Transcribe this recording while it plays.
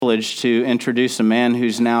Privileged to introduce a man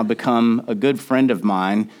who's now become a good friend of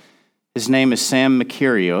mine. His name is Sam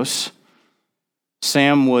Makarios.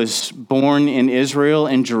 Sam was born in Israel,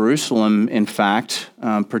 in Jerusalem, in fact.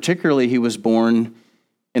 Particularly, he was born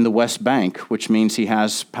in the West Bank, which means he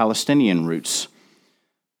has Palestinian roots.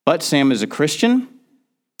 But Sam is a Christian,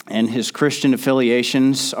 and his Christian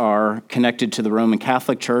affiliations are connected to the Roman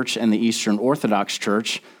Catholic Church and the Eastern Orthodox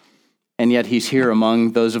Church. And yet he's here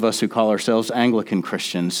among those of us who call ourselves Anglican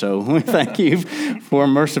Christians. So we thank you for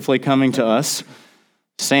mercifully coming to us.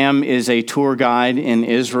 Sam is a tour guide in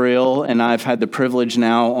Israel, and I've had the privilege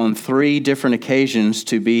now on 3 different occasions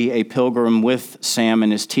to be a pilgrim with Sam,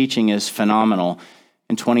 and his teaching is phenomenal.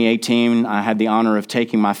 In 2018, I had the honor of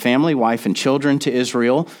taking my family, wife, and children to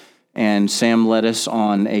Israel, and Sam led us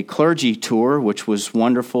on a clergy tour, which was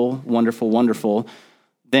wonderful, wonderful, wonderful.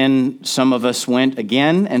 Then some of us went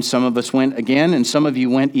again, and some of us went again, and some of you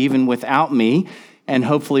went even without me. And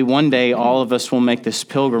hopefully one day all of us will make this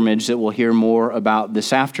pilgrimage that we'll hear more about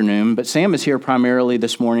this afternoon. But Sam is here primarily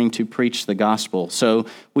this morning to preach the gospel. So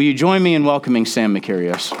will you join me in welcoming Sam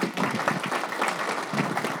Makarios?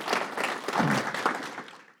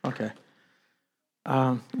 Okay.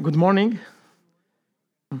 Good morning.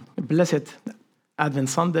 Blessed Advent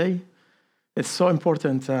Sunday. It's so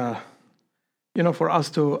important for us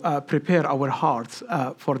to prepare our hearts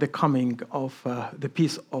for the coming of the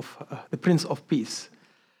Prince of Peace.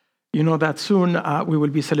 You know that soon we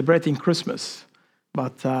will be celebrating Christmas,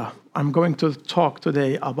 but I'm going to talk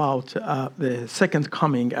today about the second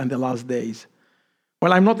coming and the last days.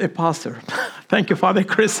 Well, I'm not a pastor. Thank you, Father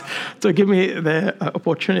Chris, to give me the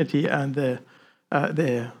opportunity and the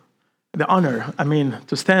honor,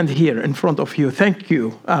 to stand here in front of you. Thank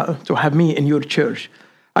you to have me in your church.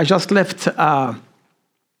 I just left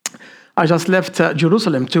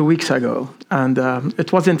Jerusalem 2 weeks ago, and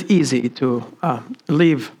it wasn't easy to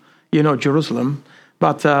leave, Jerusalem.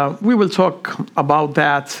 But we will talk about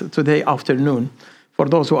that today afternoon for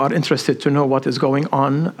those who are interested to know what is going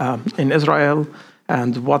on in Israel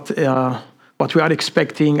and what we are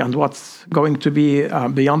expecting and what's going to be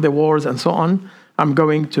beyond the wars and so on. I'm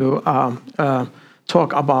going to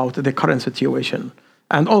talk about the current situation.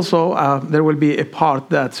 And also, there will be a part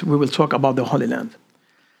that we will talk about the Holy Land.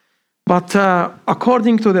 But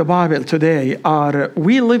according to the Bible today, are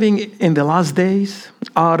we living in the last days?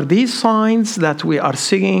 Are these signs that we are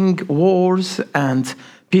seeing wars and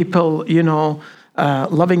people,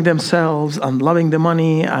 loving themselves and loving the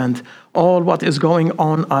money and all what is going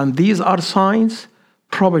on, and these are signs?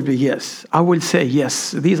 Probably yes. I will say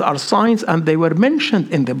yes. These are signs, and they were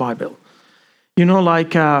mentioned in the Bible.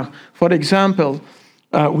 For example,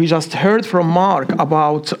 we just heard from Mark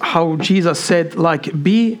about how Jesus said,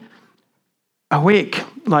 be awake,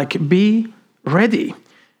 be ready.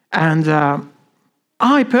 And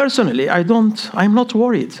I personally, I'm not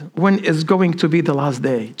worried when is going to be the last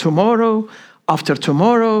day. Tomorrow, after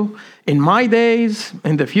tomorrow, in my days,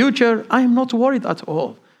 in the future, I am not worried at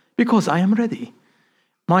all because I am ready.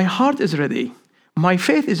 My heart is ready. My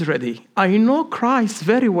faith is ready. I know Christ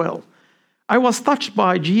very well. I was touched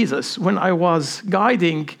by Jesus when I was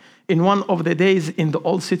guiding in one of the days in the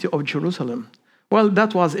old city of Jerusalem. Well,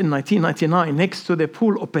 that was in 1999, next to the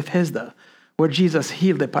pool of Bethesda, where Jesus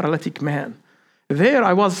healed the paralytic man. There,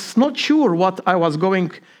 I was not sure what I was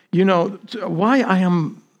going, why I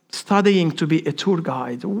am studying to be a tour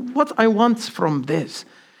guide, what I want from this.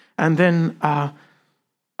 And then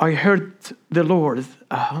I heard the Lord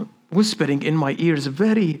whispering in my ears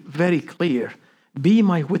very, very clear, be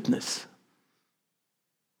my witness.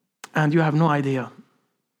 And you have no idea.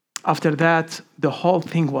 After that, the whole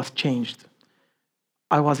thing was changed.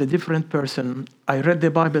 I was a different person. I read the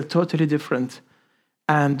Bible totally different.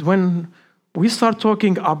 And when we start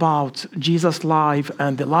talking about Jesus' life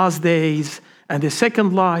and the last days and the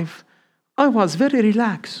second life, I was very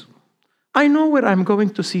relaxed. I know where I'm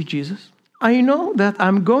going to see Jesus. I know that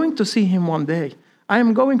I'm going to see him one day. I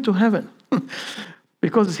am going to heaven.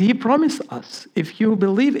 Because he promised us, if you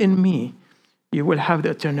believe in me, you will have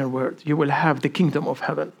the eternal word. You will have the kingdom of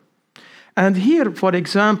heaven. And here, for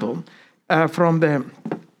example, from the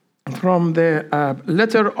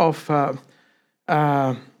letter of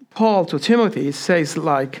Paul to Timothy, it says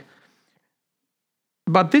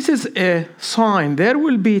but this is a sign. There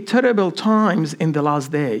will be terrible times in the last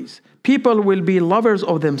days. People will be lovers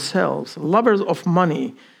of themselves, lovers of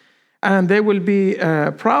money, and they will be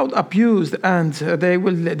proud, abused, and they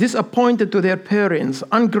will be disappointed to their parents,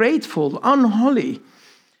 ungrateful, unholy.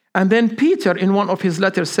 And then Peter, in one of his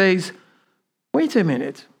letters, says, wait a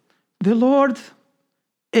minute, the Lord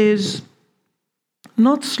is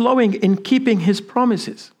not slowing in keeping his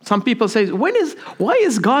promises. Some people say, why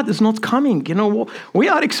is God is not coming? We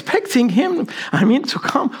are expecting him, to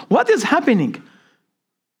come. What is happening?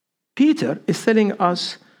 Peter is telling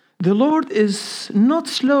us, the Lord is not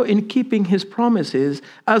slow in keeping his promises,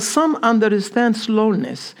 as some understand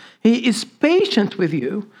slowness. He is patient with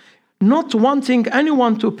you, not wanting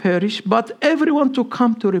anyone to perish, but everyone to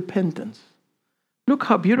come to repentance. Look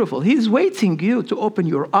how beautiful. He's waiting you to open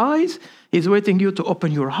your eyes. He's waiting you to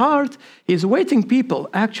open your heart. He's waiting people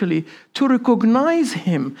actually to recognize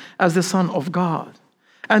him as the Son of God.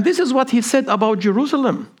 And this is what he said about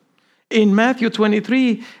Jerusalem. In Matthew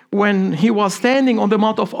 23, when he was standing on the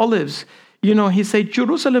Mount of Olives, he said,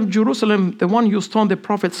 Jerusalem, Jerusalem, the one you stoned the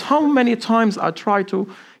prophets, how many times I tried to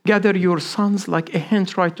gather your sons like a hen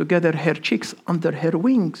tried to gather her chicks under her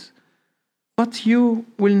wings. But you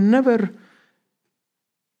will never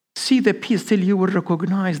see the peace till you will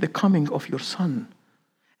recognize the coming of your Son.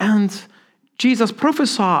 And Jesus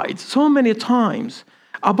prophesied so many times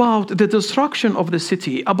about the destruction of the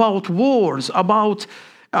city, about wars, about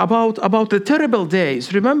the terrible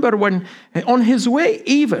days. Remember when on his way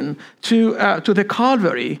even to the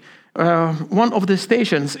Calvary, one of the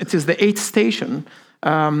stations, it is the 8th station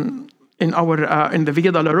in the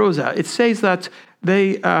Via Dolorosa, it says that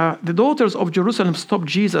the daughters of Jerusalem stopped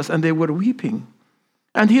Jesus and they were weeping.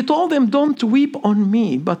 And he told them, don't weep on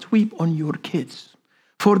me, but weep on your kids.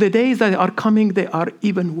 For the days that are coming, they are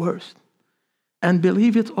even worse. And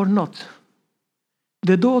believe it or not,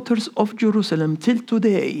 the daughters of Jerusalem till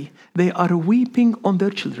today, they are weeping on their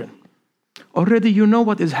children. Already you know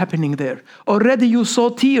what is happening there. Already you saw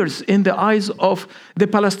tears in the eyes of the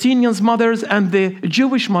Palestinians' mothers and the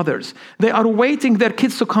Jewish mothers. They are waiting their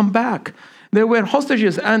kids to come back. They were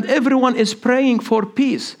hostages and everyone is praying for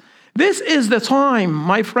peace. This is the time,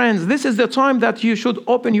 my friends, this is the time that you should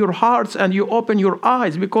open your hearts and you open your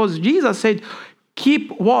eyes, because Jesus said, keep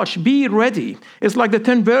watch, be ready. It's like the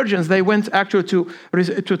 10 virgins, they went actually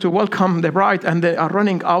to welcome the bride and they are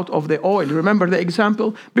running out of the oil. Remember the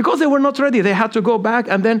example? Because they were not ready, they had to go back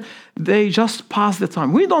and then they just passed the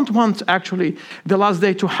time. We don't want actually the last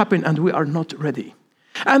day to happen and we are not ready.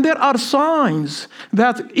 And there are signs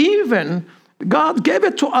that even God gave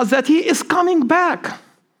it to us that he is coming back.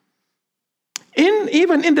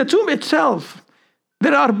 Even in the tomb itself,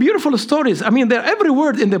 there are beautiful stories. Every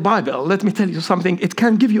word in the Bible, let me tell you something, it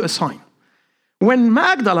can give you a sign. When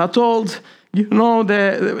Magdala told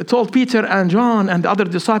Peter and John and the other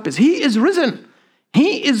disciples, he is risen.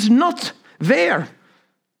 He is not there.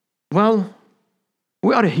 Well,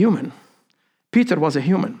 we are a human. Peter was a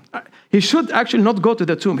human. He should actually not go to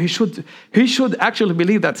the tomb. He should actually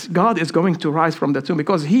believe that God is going to rise from the tomb,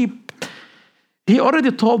 because he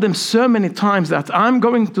already told them so many times that I'm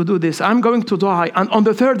going to do this, I'm going to die, and on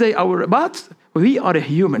the third day but we are a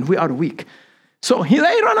human, we are weak. So they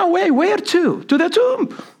run away, where to? To the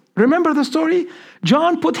tomb. Remember the story?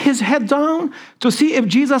 John put his head down to see if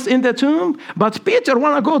Jesus in the tomb, but Peter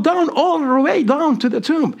want to go down all the way down to the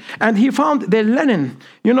tomb. And he found the linen,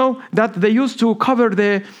 that they used to cover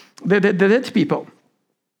the dead people.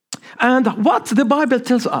 And what the Bible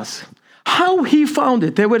tells us, how he found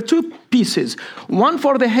it, there were 2 pieces, one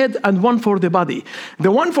for the head and one for the body.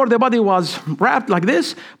 The one for the body was wrapped like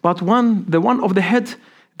this, but the one of the head,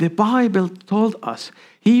 the Bible told us,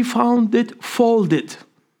 he found it folded.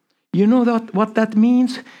 You know what that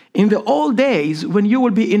means? In the old days, when you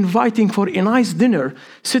will be inviting for a nice dinner,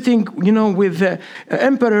 sitting, with the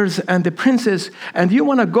emperors and the princes, and you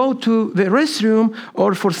want to go to the restroom,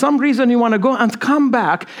 or for some reason you want to go and come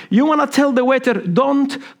back, you want to tell the waiter,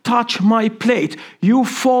 don't touch my plate. You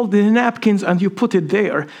fold the napkins and you put it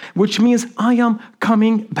there, which means I am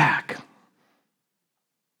coming back.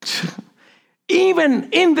 Even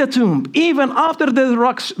in the tomb, even after the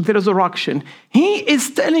resurrection, he is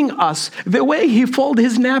telling us the way he folded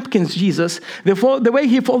his napkins, Jesus, the way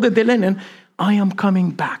he folded the linen, I am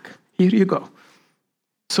coming back. Here you go.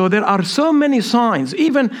 So there are so many signs.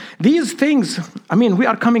 Even these things, we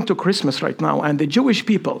are coming to Christmas right now, and the Jewish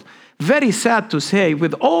people, very sad to say,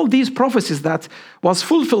 with all these prophecies that was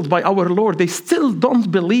fulfilled by our Lord, they still don't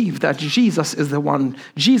believe that Jesus is the one,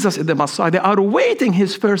 Jesus is the Messiah. They are waiting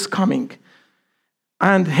his first coming.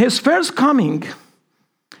 And his first coming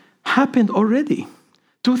happened already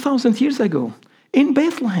 2,000 years ago in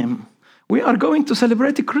Bethlehem. We are going to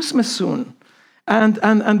celebrate Christmas soon. And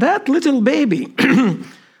that little baby,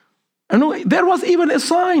 And there was even a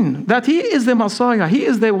sign that he is the Messiah. He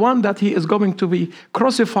is the one that he is going to be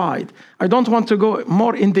crucified. I don't want to go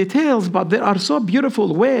more in details, but there are so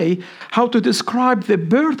beautiful way how to describe the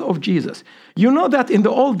birth of Jesus. You know that in the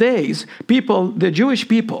old days, people, the Jewish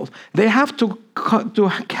people, they have to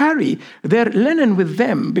carry their linen with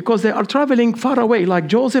them because they are traveling far away, like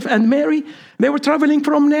Joseph and Mary. They were traveling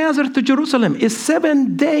from Nazareth to Jerusalem. It's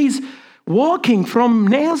 7 days walking from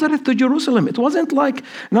Nazareth to Jerusalem. It wasn't like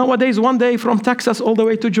nowadays, one day from Texas all the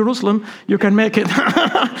way to Jerusalem, you can make it.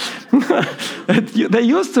 They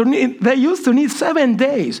used to need 7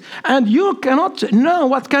 days. And you cannot know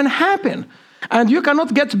what can happen. And you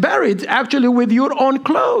cannot get buried actually with your own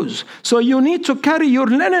clothes. So you need to carry your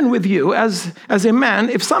linen with you as a man.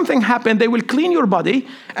 If something happened, they will clean your body,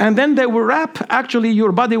 and then they will wrap actually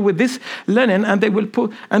your body with this linen, and they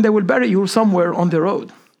will bury you somewhere on the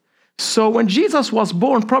road. So when Jesus was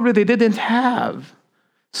born, probably they didn't have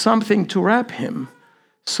something to wrap him.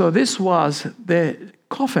 So this was the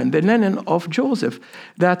coffin, the linen of Joseph,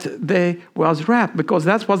 that they was wrapped, because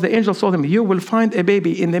that's what the angel told him. You will find a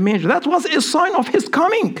baby in the manger. That was a sign of his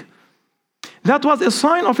coming. That was a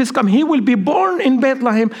sign of his coming. He will be born in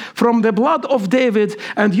Bethlehem from the blood of David.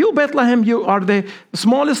 And you, Bethlehem, you are the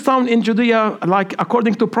smallest town in Judea, like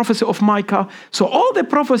according to prophecy of Micah. So all the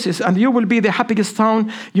prophecies, and you will be the happiest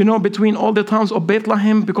town, between all the towns of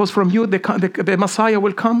Bethlehem, because from you the Messiah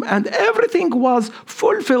will come. And everything was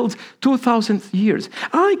fulfilled 2,000 years.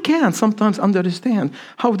 I can't sometimes understand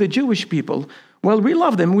how the Jewish people, well, we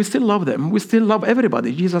love them. We still love them. We still love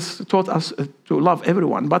everybody. Jesus taught us to love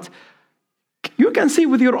everyone. But you can see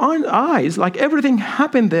with your own eyes, like everything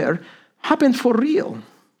happened for real.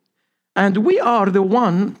 And we are the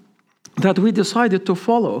one that we decided to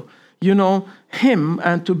follow, him,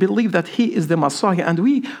 and to believe that he is the Messiah. And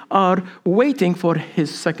we are waiting for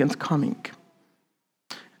his second coming.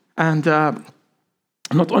 And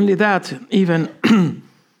not only that, even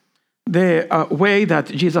the way that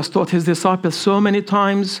Jesus taught his disciples so many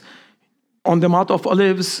times, on the Mount of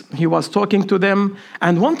Olives, he was talking to them.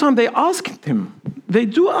 And one time they ask him,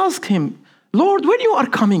 Lord, when you are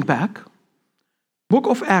coming back? Book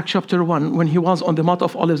of Acts, chapter 1, when he was on the Mount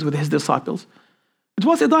of Olives with his disciples. It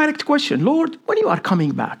was a direct question. Lord, when you are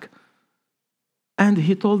coming back? And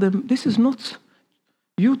he told them, this is not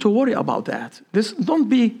you to worry about that. Don't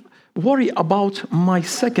be worried about my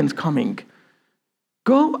second coming.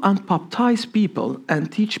 Go and baptize people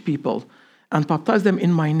and teach people and baptize them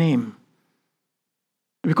in my name.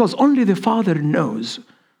 Because only the Father knows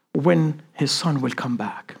when his Son will come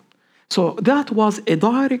back. So that was a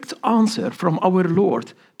direct answer from our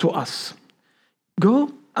Lord to us.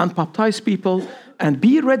 Go and baptize people and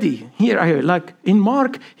be ready. Here, like in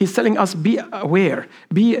Mark, he's telling us, be aware,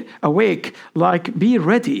 be awake, like be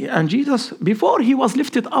ready. And Jesus, before he was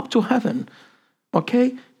lifted up to heaven,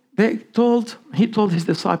 okay, he told his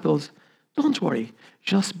disciples, don't worry,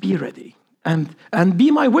 just be ready and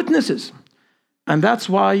be my witnesses. And that's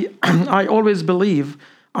why I always believe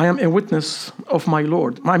I am a witness of my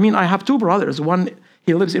Lord. I mean, I have 2 brothers. One,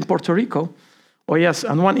 he lives in Puerto Rico. Oh, yes,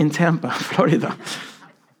 and one in Tampa, Florida.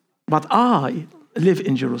 But I live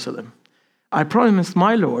in Jerusalem. I promised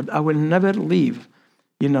my Lord I will never leave,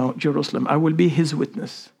 Jerusalem. I will be his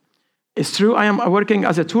witness. It's true, I am working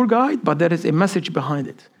as a tour guide, but there is a message behind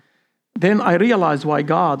it. Then I realized why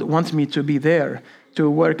God wants me to be there, to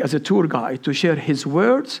work as a tour guide, to share his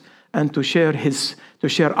words, and to share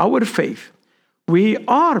our faith. We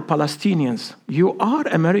are Palestinians. You are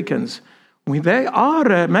Americans. They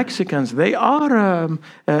are Mexicans. They are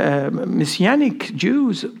Messianic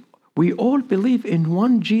Jews. We all believe in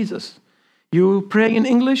one Jesus. You pray in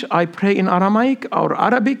English. I pray in Aramaic or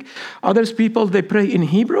Arabic. Others people, they pray in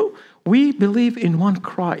Hebrew. We believe in one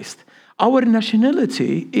Christ. Our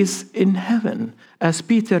nationality is in heaven, as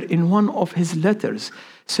Peter in one of his letters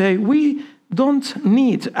say. We don't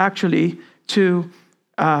need actually to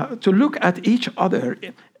look at each other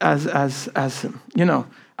as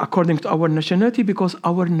according to our nationality, because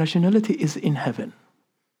our nationality is in heaven.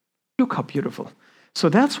 Look how beautiful. So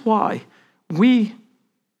that's why we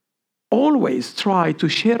always try to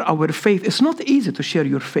share our faith. It's not easy to share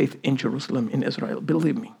your faith in Jerusalem, in Israel,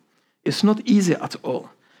 believe me. It's not easy at all.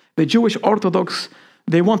 The Jewish Orthodox,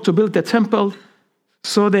 they want to build the temple.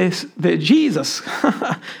 So the Jesus,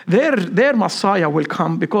 their Messiah will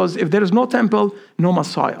come, because if there is no temple, no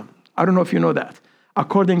Messiah. I don't know if you know that.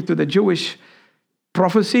 According to the Jewish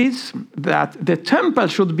prophecies, that the temple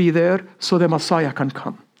should be there so the Messiah can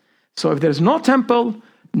come. So if there's no temple,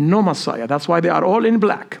 no Messiah. That's why they are all in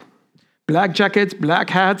black. Black jackets, black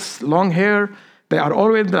hats, long hair. They are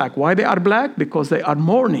always black. Why they are black? Because they are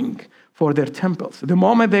mourning for their temples. The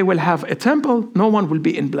moment they will have a temple, no one will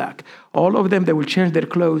be in black. All of them, they will change their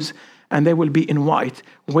clothes and they will be in white,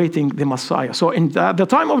 waiting the Messiah. So in the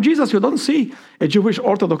time of Jesus, you don't see a Jewish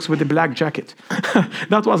Orthodox with a black jacket.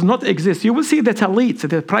 That was not exist. You will see the talit,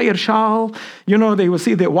 the prayer shawl. They will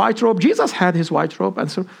see the white robe. Jesus had his white robe,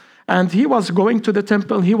 and he was going to the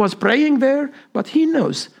temple. He was praying there, but he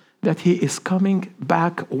knows that he is coming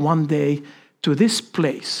back one day to this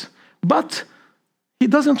place. But he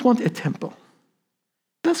doesn't want a temple.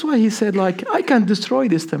 That's why he said, I can destroy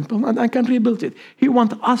this temple and I can rebuild it. He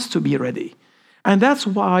wants us to be ready. And that's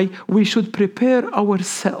why we should prepare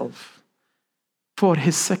ourselves for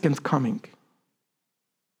his second coming.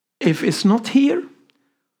 If it's not here,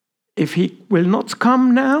 if he will not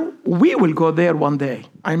come now, we will go there one day.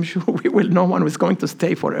 I'm sure no one is going to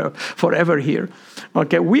stay forever here.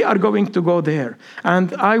 Okay, we are going to go there.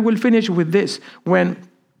 And I will finish with this.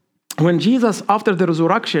 When Jesus, after the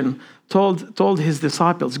resurrection, told his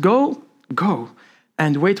disciples, go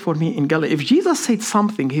and wait for me in Galilee. If Jesus said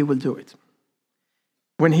something, he will do it.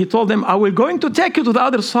 When he told them, I will going to take you to the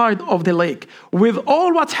other side of the lake, with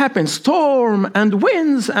all what happened, storm and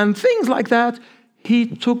winds and things like that, he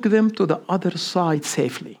took them to the other side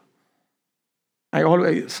safely.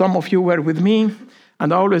 Some of you were with me,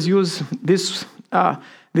 and I always use this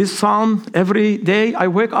psalm every day. I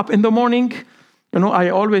wake up in the morning. I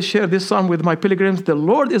always share this psalm with my pilgrims. The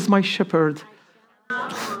Lord is my shepherd.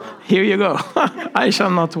 Here you go. I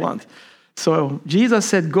shall not want. So Jesus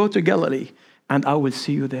said, go to Galilee, and I will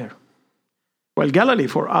see you there. Well, Galilee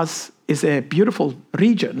for us is a beautiful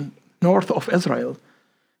region north of Israel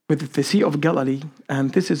with the Sea of Galilee.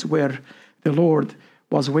 And this is where the Lord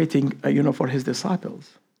was waiting, for his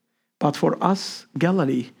disciples. But for us,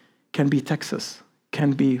 Galilee can be Texas,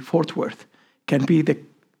 can be Fort Worth, can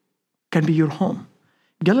be your home.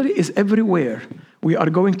 Galilee is everywhere we are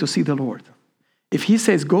going to see the Lord. If he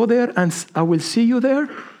says, go there and I will see you there,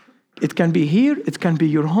 it can be here, it can be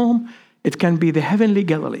your home, it can be the heavenly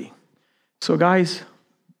Galilee. So guys,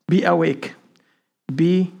 be awake,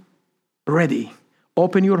 be ready,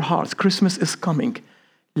 open your hearts. Christmas is coming.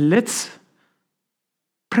 Let's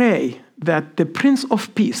pray that the Prince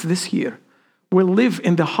of Peace this year will live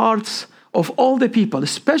in the hearts of all the people,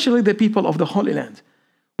 especially the people of the Holy Land.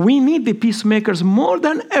 We need the peacemakers more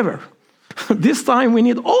than ever. This time we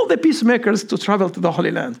need all the peacemakers to travel to the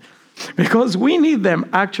Holy Land, because we need them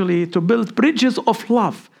actually to build bridges of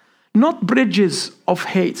love, not bridges of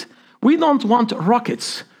hate. We don't want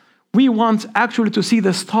rockets. We want actually to see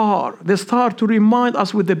the star to remind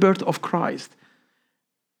us with the birth of Christ.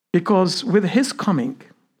 Because with his coming,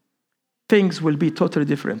 things will be totally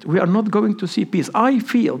different. We are not going to see peace. I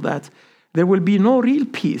feel that there will be no real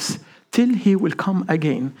peace till he will come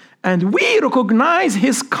again. And we recognize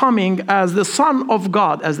his coming as the Son of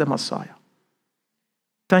God, as the Messiah.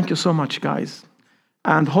 Thank you so much, guys.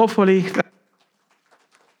 And hopefully,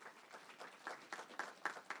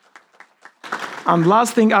 and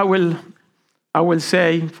last thing I will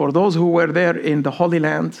say, for those who were there in the Holy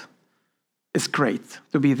Land, it's great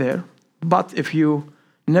to be there. But if you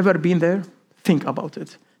never been there, think about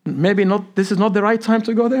it. Maybe not. This is not the right time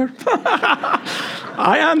to go there.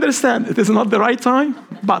 I understand it is not the right time,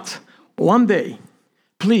 but one day,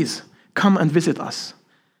 please come and visit us.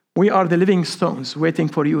 We are the living stones waiting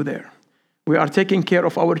for you there. We are taking care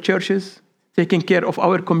of our churches, taking care of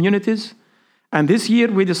our communities. And this year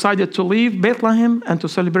we decided to leave Bethlehem and to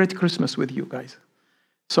celebrate Christmas with you guys.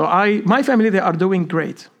 So my family, they are doing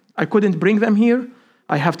great. I couldn't bring them here.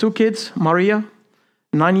 I have 2 kids, Maria,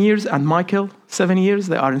 9 years, and Michael, 7 years.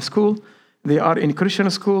 They are in school. They are in Christian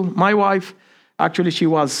school. My wife, actually,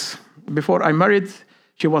 before I married,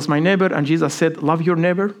 she was my neighbor, and Jesus said, love your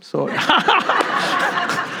neighbor. So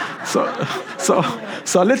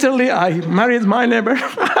literally, I married my neighbor.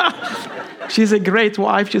 She's a great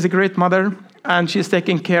wife. She's a great mother, and she's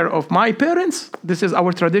taking care of my parents. This is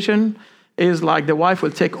our tradition, is like the wife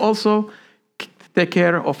will take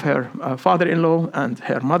care of her father-in-law and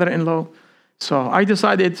her mother-in-law. So I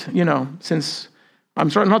decided, since I'm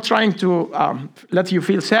not trying to let you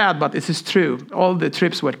feel sad, but this is true. All the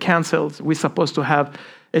trips were canceled. We're supposed to have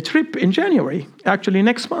a trip in January, actually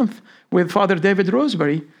next month, with Father David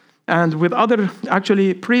Roseberry and with other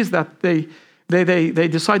priests that they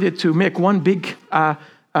decided to make one big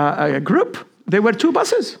group. There were 2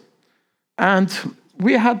 buses, and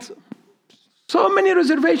we had so many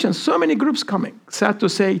reservations, so many groups coming. Sad to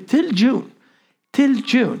say, till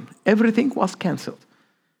June, everything was canceled.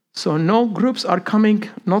 So no groups are coming,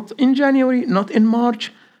 not in January, not in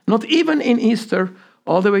March, not even in Easter,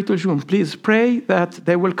 all the way to June. Please pray that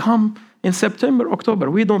they will come in September, October.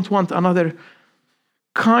 We don't want another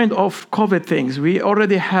kind of COVID things. We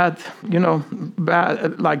already had,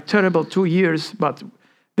 bad, like terrible 2 years, but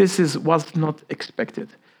was not expected.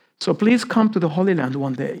 So please come to the Holy Land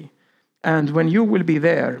one day. And when you will be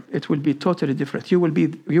there, it will be totally different. You will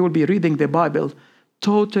be reading the Bible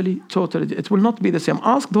totally. It will not be the same.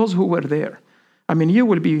 Ask those who were there. I mean, you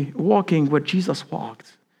will be walking where Jesus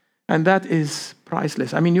walked. And that is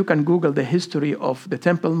priceless. I mean, you can Google the history of the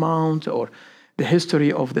Temple Mount or the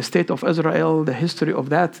history of the state of Israel, the history of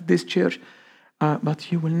this church.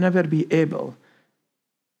 But you will never be able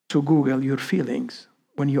to Google your feelings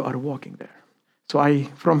when you are walking there. So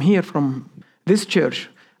from this church,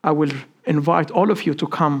 I will invite all of you to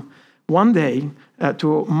come one day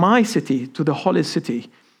to my city, to the holy city,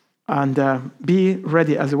 and be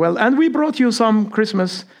ready as well. And we brought you some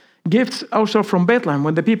Christmas gifts also from Bethlehem.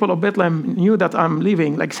 When the people of Bethlehem knew that I'm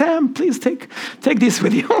leaving, like, Sam, please take this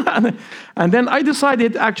with you. And then I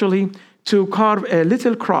decided actually to carve a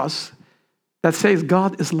little cross that says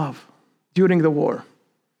God is love during the war.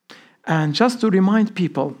 And just to remind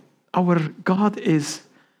people, our God is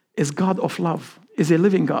God of love, is a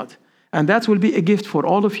living God. And that will be a gift for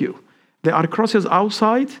all of you. There are crosses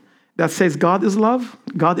outside that says God is love,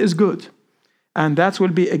 God is good. And that will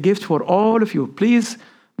be a gift for all of you. Please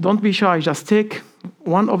don't be shy. Just take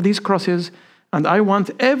one of these crosses. And I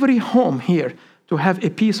want every home here to have a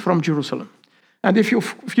piece from Jerusalem. And if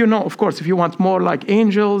you know, of course, if you want more like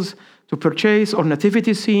angels to purchase or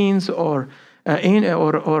nativity scenes or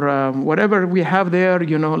whatever we have there,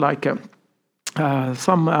 like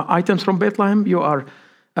some items from Bethlehem, you are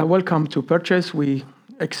welcome to purchase. We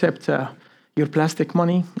accept your plastic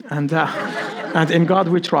money, and in God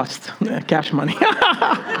we trust, cash money.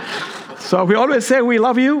 So we always say we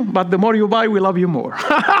love you, but the more you buy, we love you more.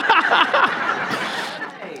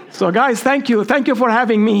 So guys, thank you for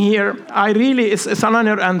having me here. It's an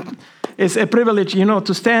honor and it's a privilege,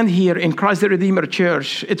 to stand here in Christ the Redeemer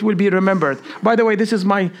Church. It will be remembered. By the way, this is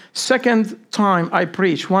my second time I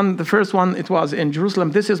preach. The first one, it was in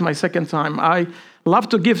Jerusalem. This is my second time. I love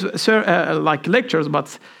to give lectures,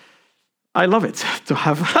 but I love it to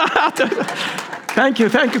have. Thank you.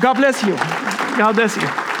 God bless you. God bless you.